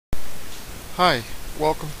Hi,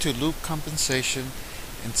 welcome to Loop Compensation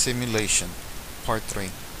and Simulation, Part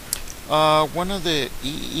 3. One of the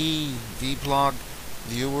EEV blog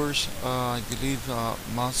viewers, I believe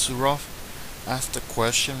Mansurov, asked a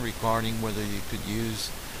question regarding whether you could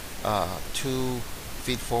use 2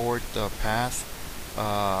 feed forward path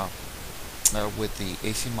with the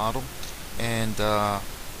AC model, and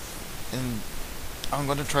I'm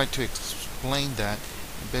going to try to explain that.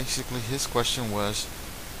 Basically, his question was,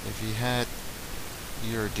 if you had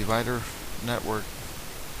your divider network,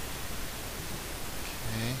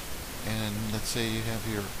 okay, and let's say you have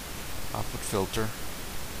your output filter,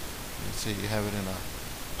 let's say you have it in a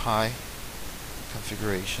pi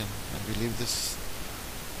configuration. I believe this is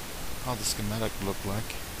how the schematic looked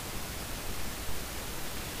like.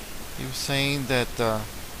 He was saying that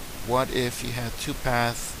what if you had 2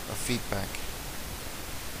 paths of feedback?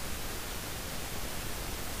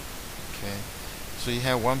 Okay, so you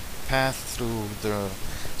have one path through the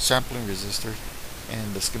sampling resistor,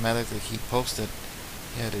 and the schematic that he posted,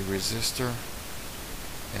 he had a resistor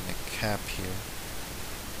and a cap here.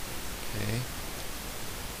 Okay,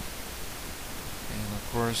 and of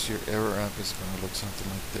course your error amp is going to look something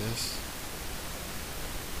like this,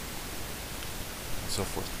 and so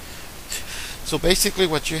forth. So basically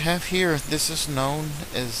what you have here, this is known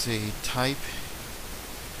as a type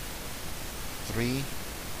 3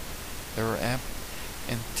 error amp,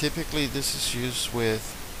 and typically this is used with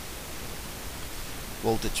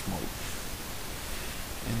voltage mode.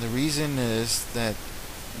 And the reason is that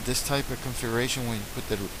this type of configuration, when you put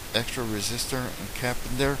the extra resistor and cap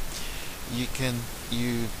in there,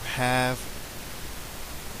 you have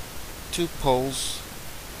 2 poles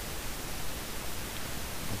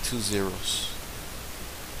and 2 zeros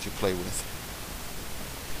to play with.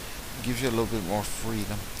 It gives you a little bit more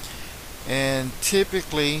freedom. And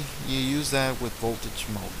typically you use that with voltage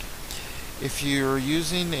mode. If you're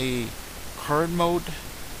using a current mode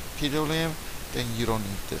PWM, then you don't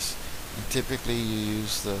need this, and typically you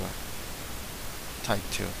use the type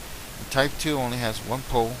 2. And type 2 only has 1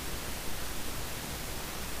 pole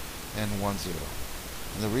and 1 zero.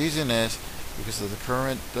 And the reason is because of the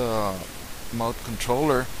current mode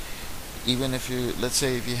controller. Even if you, let's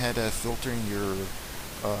say if you had a filter in your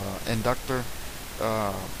inductor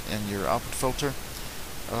and your output filter,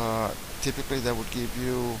 typically that would give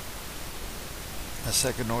you a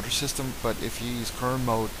second order system, but if you use current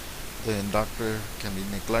mode, the inductor can be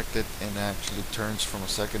neglected and actually turns from a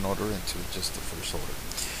second order into just the first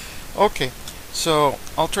order. Okay, so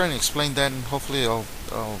I'll try and explain that, and hopefully I'll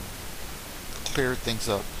clear things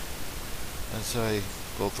up as I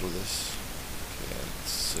go through this. Okay,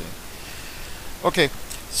 let's see. Okay,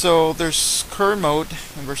 so there's current mode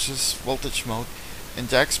versus voltage mode, and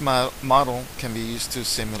Jack's model can be used to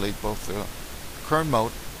simulate both the current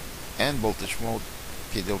mode and voltage mode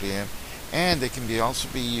PWM, and they can also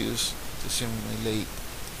be used to simulate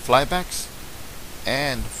flybacks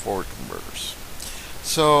and forward converters.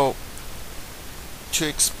 So to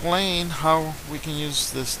explain how we can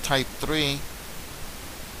use this type 3,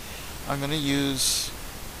 I'm going to use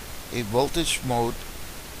a voltage mode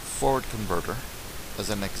forward converter as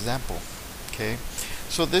an example. Okay,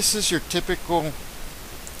 so this is your typical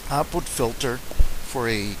output filter for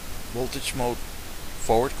a voltage mode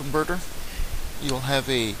forward converter. You'll have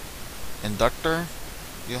a inductor,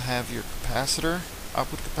 you'll have your capacitor,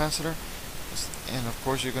 output capacitor, and of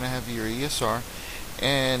course you're going to have your ESR.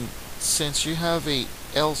 And since you have a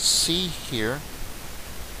LC here,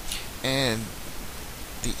 and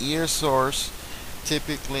the ESRs,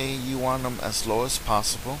 typically you want them as low as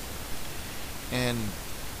possible, and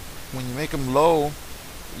when you make them low,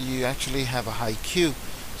 you actually have a high Q,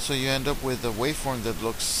 so you end up with a waveform that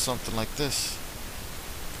looks something like this,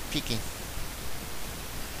 peaking.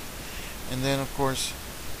 And then of course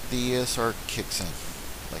the ESR kicks in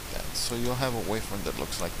like that, so you'll have a waveform that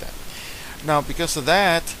looks like that. Now because of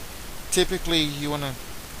that, typically you want to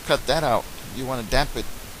cut that out, you want to damp it.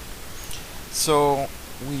 So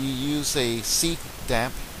we use a C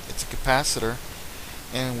damp, it's a capacitor,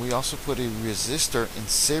 and we also put a resistor in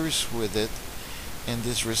series with it, and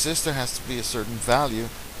this resistor has to be a certain value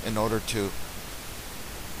in order to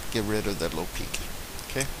get rid of that low peak.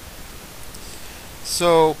 Okay,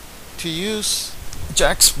 so to use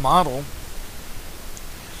Jack's model,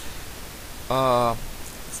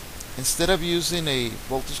 instead of using a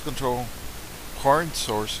voltage control current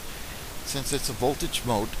source, since it's a voltage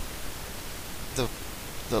mode,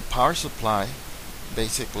 the power supply,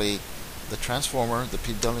 basically the transformer, the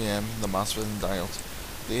PWM, the MOSFET and diodes,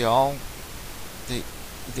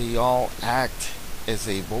 they all act as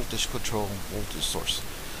a voltage control voltage source.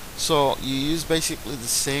 So you use basically the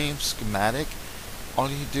same schematic. All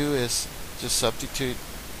you do is just substitute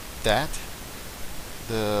that,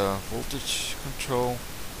 the voltage control,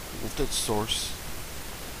 voltage source,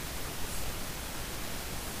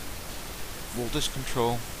 voltage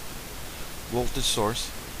control, voltage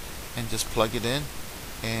source, and just plug it in,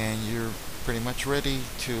 and you're pretty much ready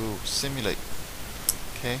to simulate.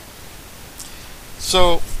 Okay,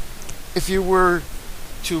 so if you were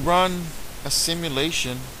to run a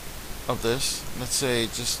simulation of this, let's say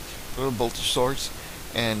just put a voltage source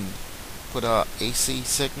and put a AC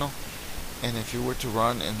signal, and if you were to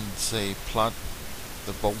run and say plot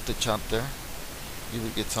the voltage out there, you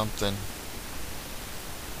would get something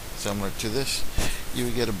similar to this. You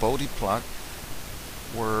would get a Bode plot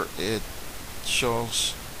where it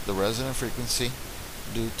shows the resonant frequency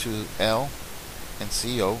due to L and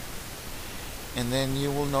CO, and then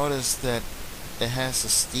you will notice that it has a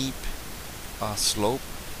steep slope,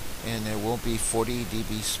 and it will be 40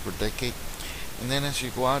 dBs per decade. And then as you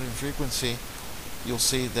go out in frequency, you'll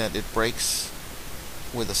see that it breaks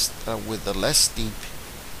with a less steep,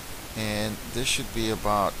 and this should be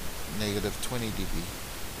about negative 20 dB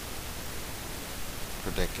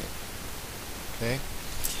per decade. Okay,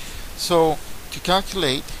 so to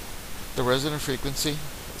calculate the resonant frequency,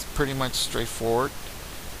 it's pretty much straightforward.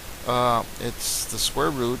 It's the square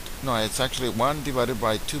root, no, it's actually 1 divided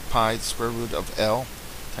by 2 pi, the square root of L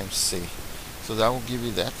times C. So that will give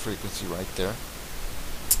you that frequency right there.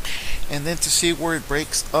 And then to see where it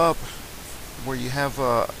breaks up, where you have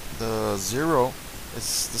the 0,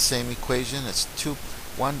 it's the same equation. It's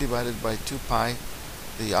 1 divided by 2 pi,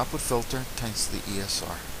 the output filter times the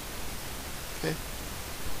ESR. Okay.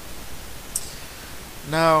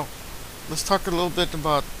 Now, let's talk a little bit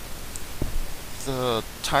about the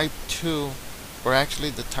type 2, or actually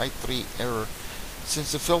the type 3 error.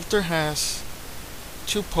 Since the filter has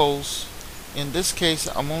 2 poles, in this case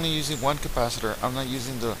I'm only using one capacitor. I'm not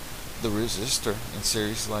using the resistor in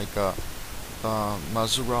series like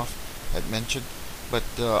Mazurov had mentioned, but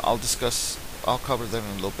I'll cover that in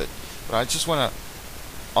a little bit. But I just want to,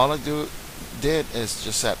 all I did is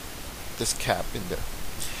just set this cap in there.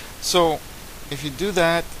 So if you do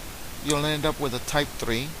that, you'll end up with a type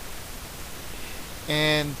 3,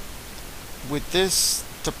 and with this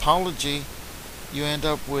topology you end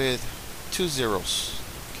up with 2 zeros.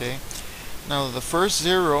 Okay, now the first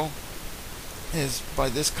 0 is by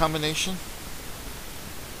this combination,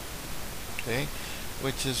 okay,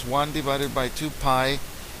 which is 1 divided by 2 pi,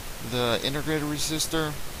 the integrator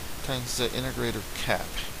resistor times the integrator cap.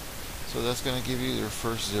 So that's going to give you your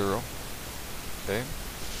first 0. Okay,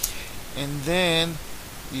 and then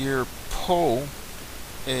your pole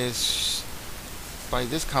is by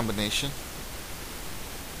this combination,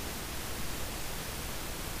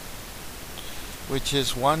 which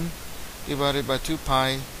is 1 divided by 2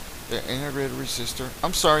 pi, the integrated resistor.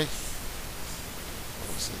 I'm sorry,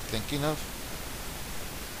 what was I thinking of?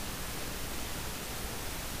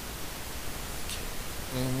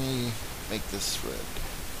 Okay, let me make this red.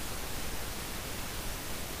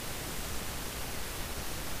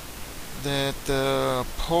 That the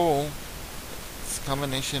pole is a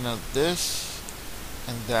combination of this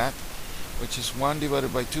and that, which is 1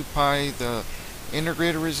 divided by 2 pi, the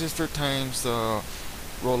integrated resistor times the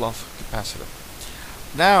roll-off capacitor.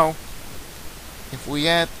 Now, if we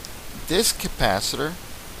add this capacitor,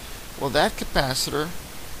 well, that capacitor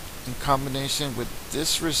in combination with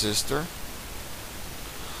this resistor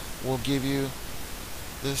will give you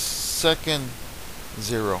this second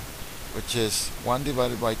 0, which is 1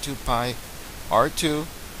 divided by 2 pi R2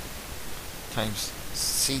 times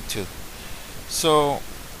C2. So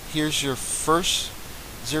here's your first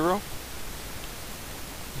 0,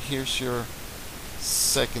 here's your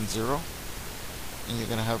second 0, and you're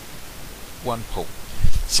going to have one pole.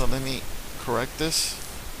 So let me correct this.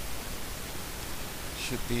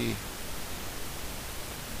 Should be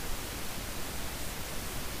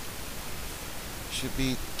should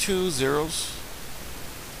be 2 zeros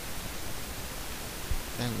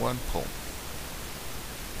and one pole.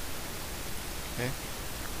 Okay.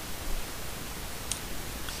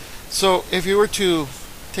 So if you were to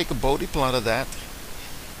take a Bode plot of that,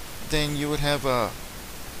 then you would have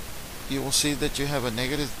you will see that you have a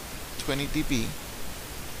negative 20 dB.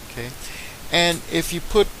 Okay, and if you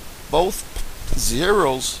put both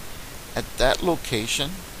zeros at that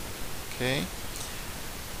location, okay,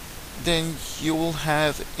 then you will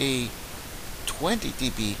have a 20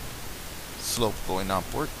 dB slope going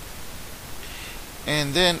upward.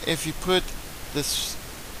 And then if you put this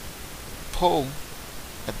pole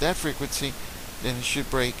at that frequency, then it should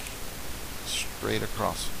break straight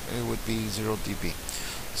across. It would be 0 dB.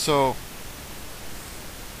 So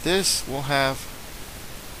this will have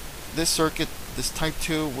this circuit, this type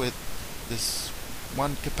 2 with this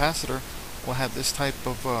one capacitor will have this type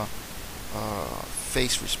of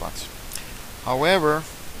phase response. However,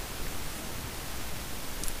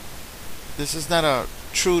 this is not a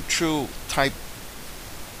true type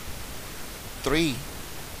 3.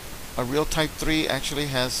 A real type 3 actually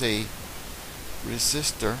has a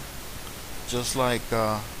resistor, just like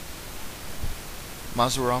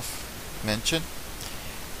Mazurov mentioned.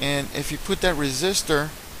 And if you put that resistor,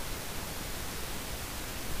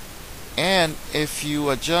 and if you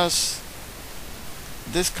adjust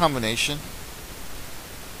this combination,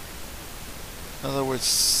 in other words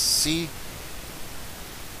C2,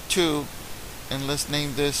 and let's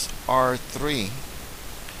name this R3,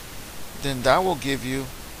 then that will give you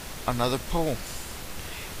another pole.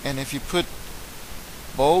 And if you put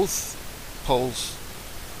both poles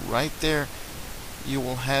right there, you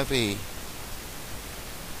will have a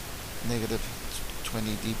negative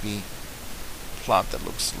 20 dB plot that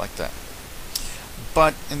looks like that.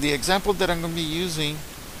 But in the example that I'm going to be using,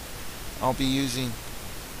 I'll be using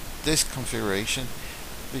this configuration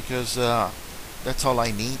because that's all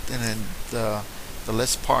I need, and then the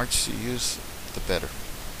less parts you use, the better.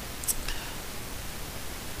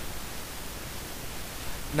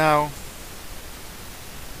 Now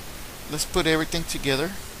let's put everything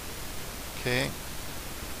together. Okay,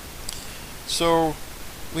 so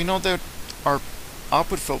we know that our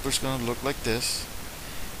output filter is going to look like this,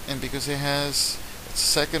 and because it's a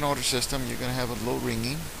second order system, you're going to have a low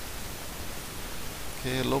ringing,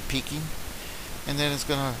 okay, a low peaking, and then it's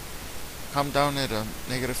going to come down at a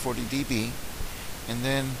negative 40 dB, and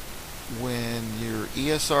then when your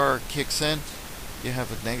ESR kicks in, you have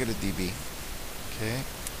a negative dB. Okay,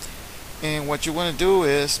 and what you want to do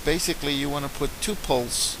is basically you want to put two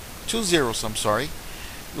zeros, I'm sorry.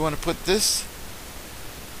 You want to put this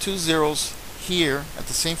 2 zeros here at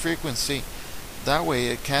the same frequency. That way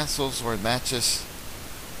it cancels or it matches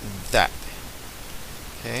that.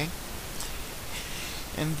 Okay,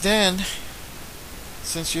 and then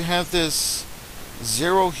since you have this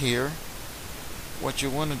 0 here, what you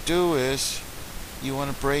want to do is you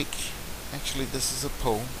want to break, actually this is a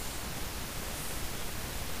pole,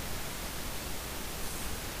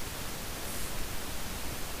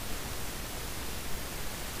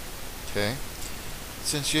 okay,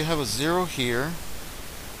 since you have a 0 here,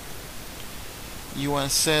 you want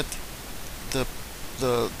to set the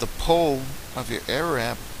pole of your error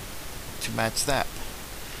app to match that.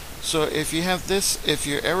 So if you have this, if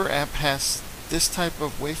your error app has this type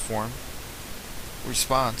of waveform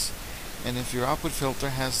response, and if your output filter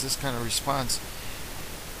has this kind of response,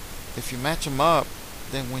 if you match them up,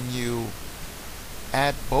 then when you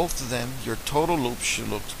add both of them, your total loop should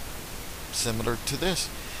look similar to this.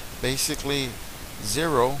 Basically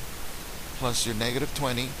 0 plus your negative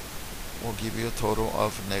 20 will give you a total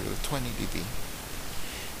of negative 20 dB.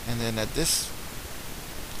 And then at this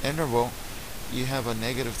interval you have a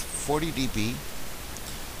negative 40 dB,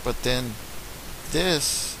 but then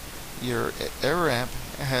this, your error amp,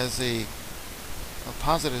 has a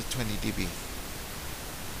positive 20 dB.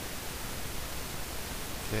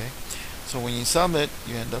 Okay, so when you sum it,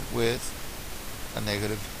 you end up with a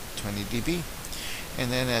negative 20 dB. And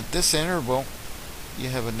then at this interval, you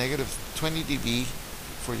have a negative 20 dB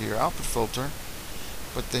for your output filter,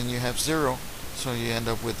 but then you have 0, so you end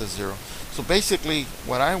up with a 0. So basically,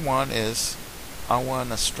 what I want is, I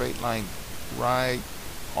want a straight line right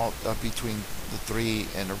between the three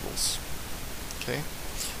intervals. Okay,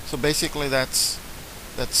 so basically that's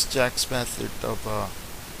Jack's method of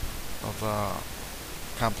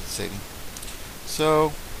compensating.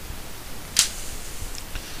 So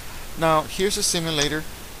now here's a simulator,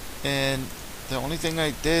 and the only thing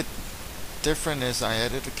I did different is I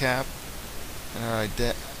added a cap, and I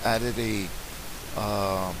added a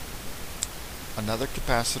another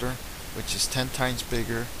capacitor, which is 10 times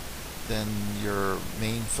bigger than your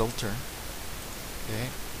main filter. Okay,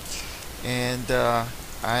 and I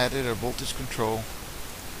added a voltage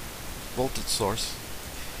source,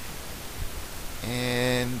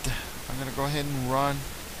 and I'm gonna go ahead and run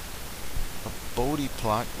a Bode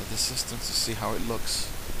plot of the system to see how it looks.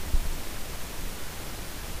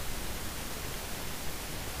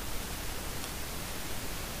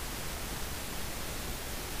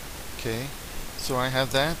 Okay, so I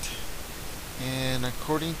have that, and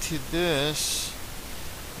according to this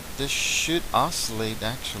should oscillate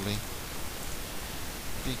actually,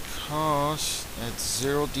 because at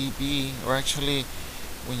 0 dB, or actually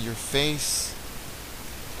when your phase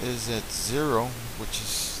is at 0, which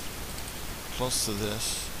is close to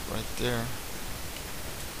this right there,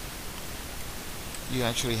 you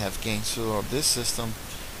actually have gain. So this system,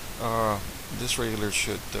 this regulator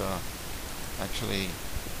should actually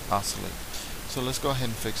oscillate. So let's go ahead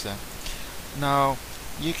and fix that. Now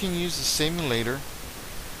you can use the simulator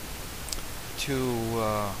to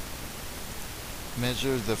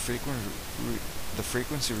measure the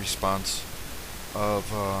frequency response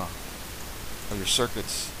of your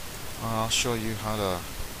circuits. I'll show you how to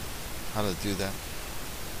do that.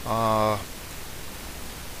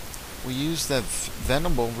 We use that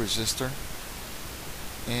Venable resistor,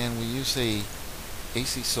 and we use a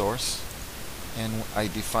AC source, and I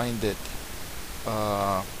defined it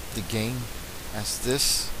the gain as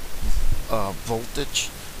this voltage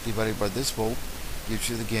divided by this volt gives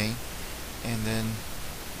you the gain, and then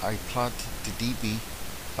I plot the dB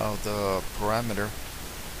of the parameter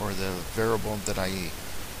or the variable that I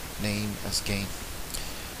name as gain.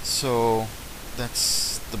 So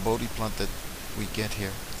that's the Bode plot that we get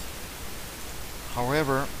here.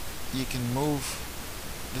 However, you can move,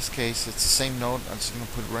 in this case it's the same node. I'm just going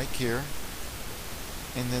to put it right here,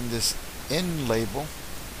 and then this in label,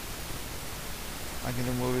 I'm going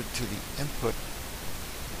to move it to the input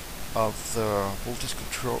of the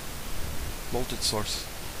voltage source,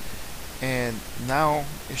 and now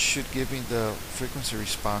it should give me the frequency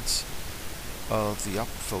response of the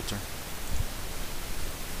output filter.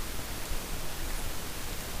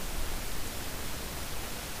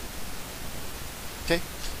 Okay,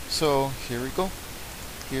 so here we go.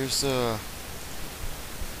 Here's the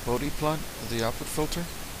Bode plot of the output filter,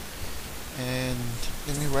 and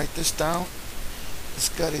let me write this down. It's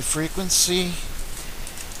got a frequency,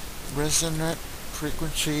 resonant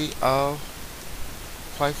frequency of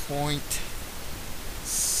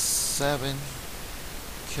 5.7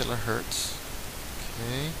 kilohertz.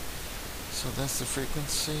 Okay, so that's the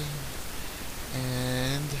frequency.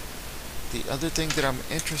 And the other thing that I'm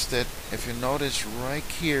interested, if you notice right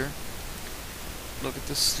here, look at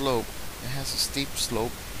the slope. It has a steep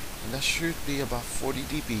slope, and that should be about 40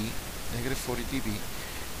 dB, negative 40 dB.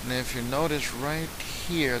 And if you notice right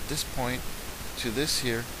here at this point to this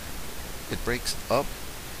here, it breaks up,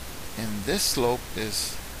 and this slope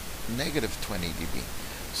is negative 20 dB.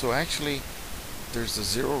 So actually there's a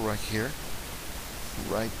zero right here,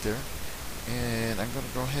 right there, and I'm going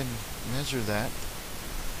to go ahead and measure that.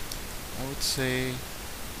 I would say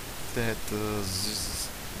that the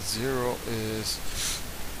zero is,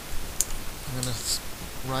 I'm going to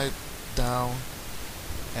write down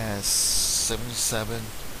as 77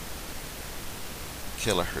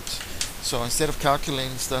 kilohertz. So instead of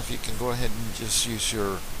calculating stuff, you can go ahead and just use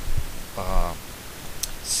your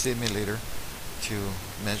simulator to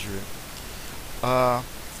measure it.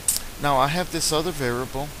 Now I have this other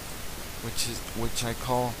variable, which I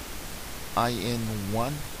call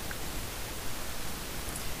in1,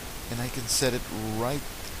 and I can set it right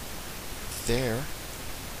there,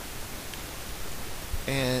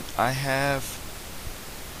 and I have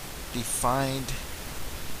defined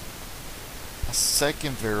a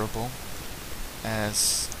second variable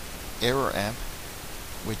as error amp,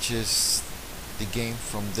 which is the gain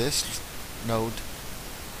from this node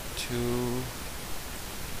to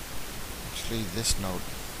this node.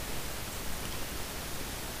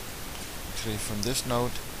 Actually from this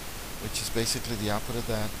node, which is basically the output of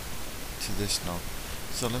that, to this node.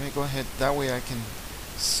 So let me go ahead, that way I can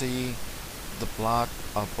see the plot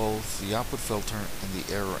of both the output filter and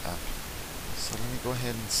the error amp. So let me go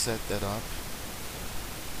ahead and set that up.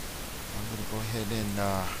 I'm going to go ahead and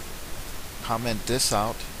comment this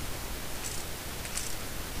out,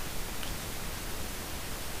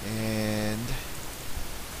 and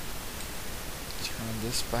turn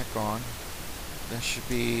this back on. That should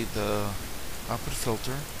be the output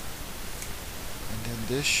filter, and then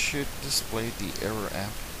this should display the error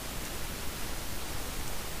amp.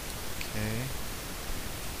 Okay,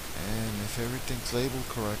 and if everything's labeled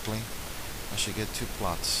correctly, I should get two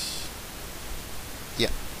plots.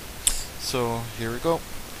 Yeah, so here we go.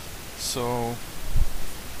 So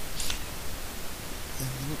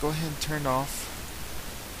let me go ahead and turn off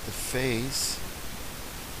the phase.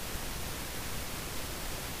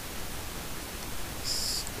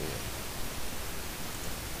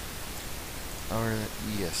 Or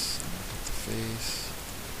yes, I'm gonna put the phase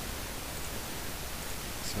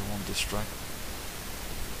so it won't distract.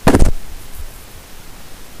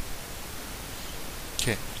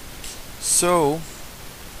 Okay, so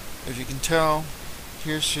if you can tell,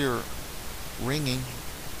 here's your ringing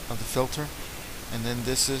of the filter, and then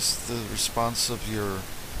this is the response of your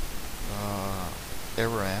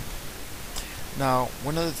error amp. Now,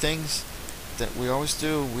 one of the things that we always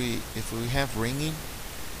do, if we have ringing,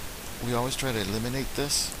 we always try to eliminate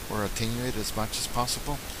this or attenuate as much as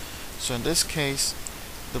possible. So in this case,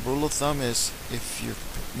 the rule of thumb is if your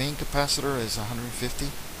main capacitor is 150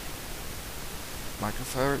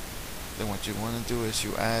 microfarad, then what you want to do is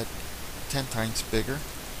you add 10 times bigger.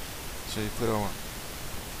 So you put a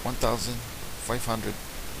 1,500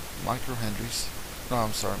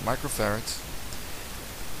 microfarads.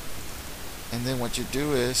 And then what you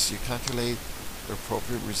do is you calculate the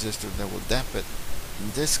appropriate resistor that will damp it.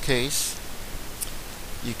 In this case,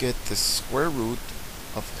 you get the square root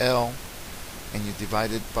of L and you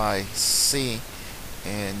divide it by C,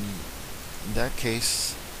 and in that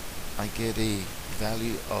case I get a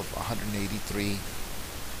value of 183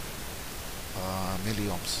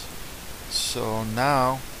 milliohms. So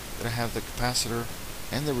now that I have the capacitor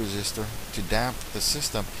and the resistor to damp the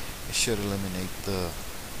system, it should eliminate the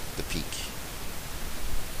peak.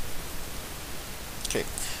 Okay,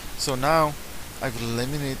 so now I've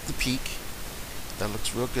eliminated the peak. That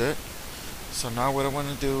looks real good. So now what I want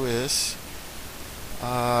to do is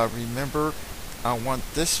remember, I want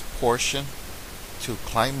this portion to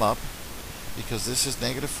climb up because this is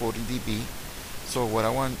negative 40 dB. So what I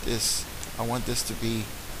want is I want this to be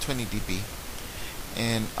 20 dB,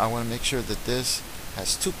 and I want to make sure that this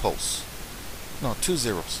has two poles, no, two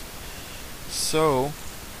zeros. So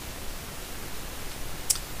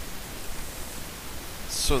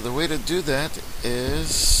the way to do that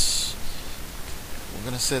is we're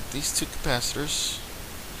going to set these two capacitors.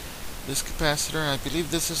 This capacitor, I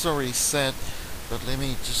believe this is already set, but let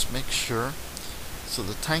me just make sure. So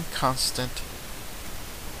the time constant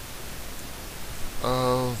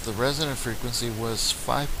of the resonant frequency was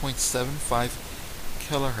 5.75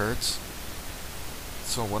 kilohertz.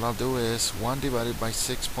 So what I'll do is 1 divided by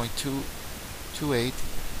 6.228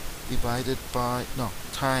 divided by,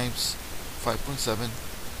 times 5.7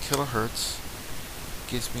 kilohertz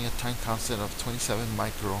gives me a time constant of 27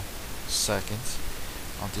 microseconds.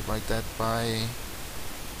 I'll divide that by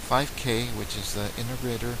 5K, which is the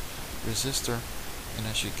integrator resistor, and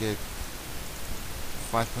I should get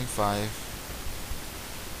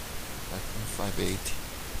 5.58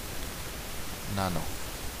 nano.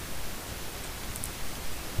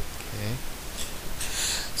 Okay,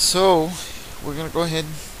 so we're going to go ahead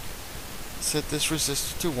and set this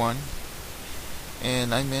resistor to 1,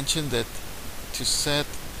 and I mentioned that to set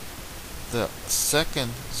the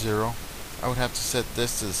second zero I would have to set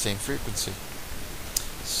this to the same frequency.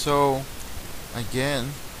 So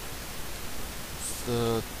again,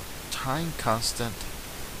 the time constant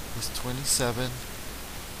is 27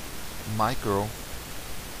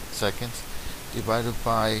 microseconds divided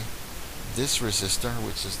by this resistor,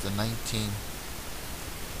 which is the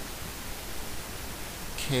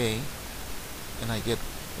 19K, and I get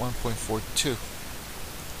 1.42.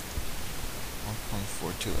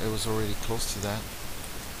 1.42. It was already close to that.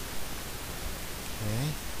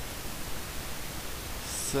 Okay.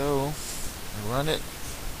 So I run it.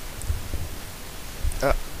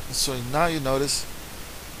 So now you notice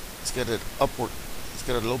it's got an upward, it's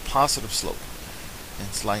got a little positive slope, and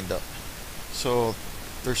it's lined up. So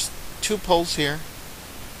there's two poles here,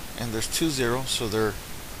 and there's two zeros, so they're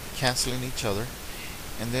canceling each other.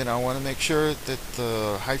 And then I want to make sure that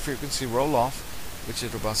the high frequency roll off, which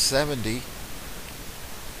is about 70,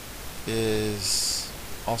 is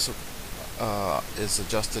also is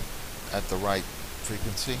adjusted at the right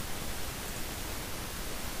frequency.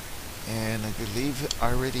 And I believe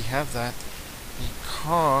I already have that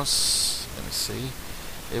because, let me see,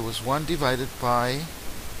 it was 1 divided by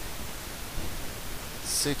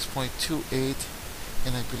 6.28,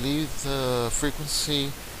 and I believe the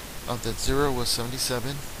frequency of that zero was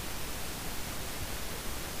 77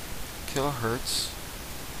 kilohertz.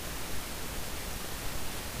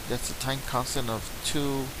 That's a time constant of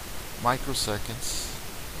 2 microseconds,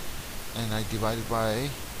 and I divided by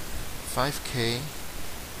 5K.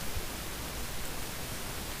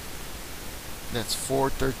 That's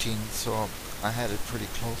 413, so I had it pretty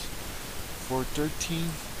close. 413.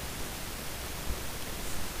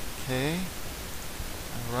 Okay,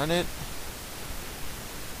 I run it,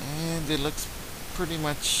 and it looks pretty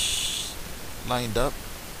much lined up.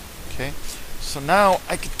 Okay, so now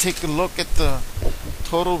I can take a look at the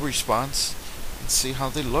total response and see how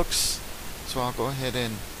they looks. So I'll go ahead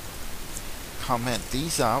and comment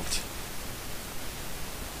these out.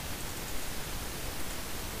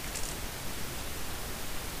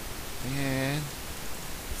 And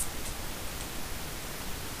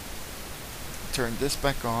turn this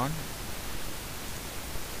back on.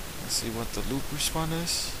 Let's see what the loop response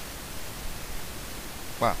is.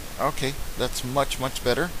 Wow, okay, that's much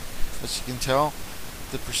better. As you can tell,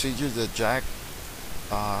 the procedure that Jack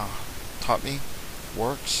taught me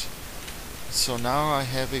works. So now I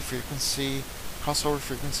have a frequency, crossover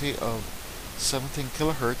frequency of 17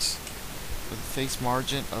 kilohertz with a phase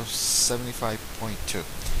margin of 75.2.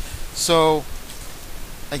 So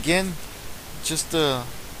again, just a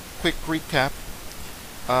quick recap.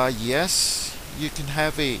 Yes, you can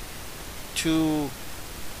have a two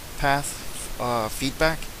path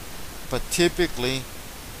feedback, but typically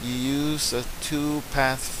you use a two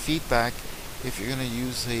path feedback if you're going to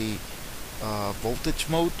use a voltage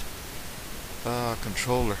mode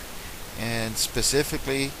controller, and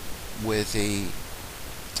specifically with a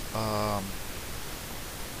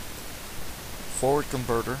forward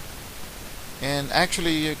converter. And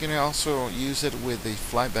actually you can also use it with the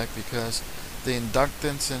flyback, because the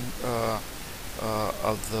inductance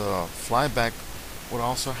of the flyback would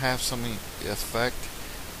also have some effect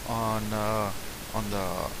on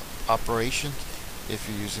the operation if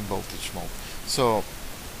you're using voltage mode. So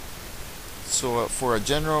for a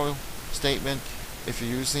general statement, if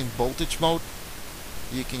you're using voltage mode,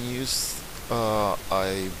 you can use a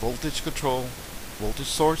voltage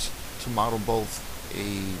source to model both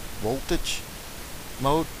a voltage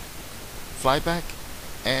mode, flyback,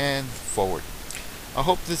 and forward. I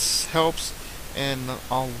hope this helps, and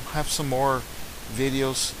I'll have some more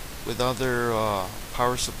videos with other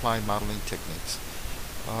power supply modeling techniques.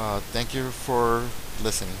 Thank you for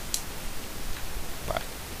listening.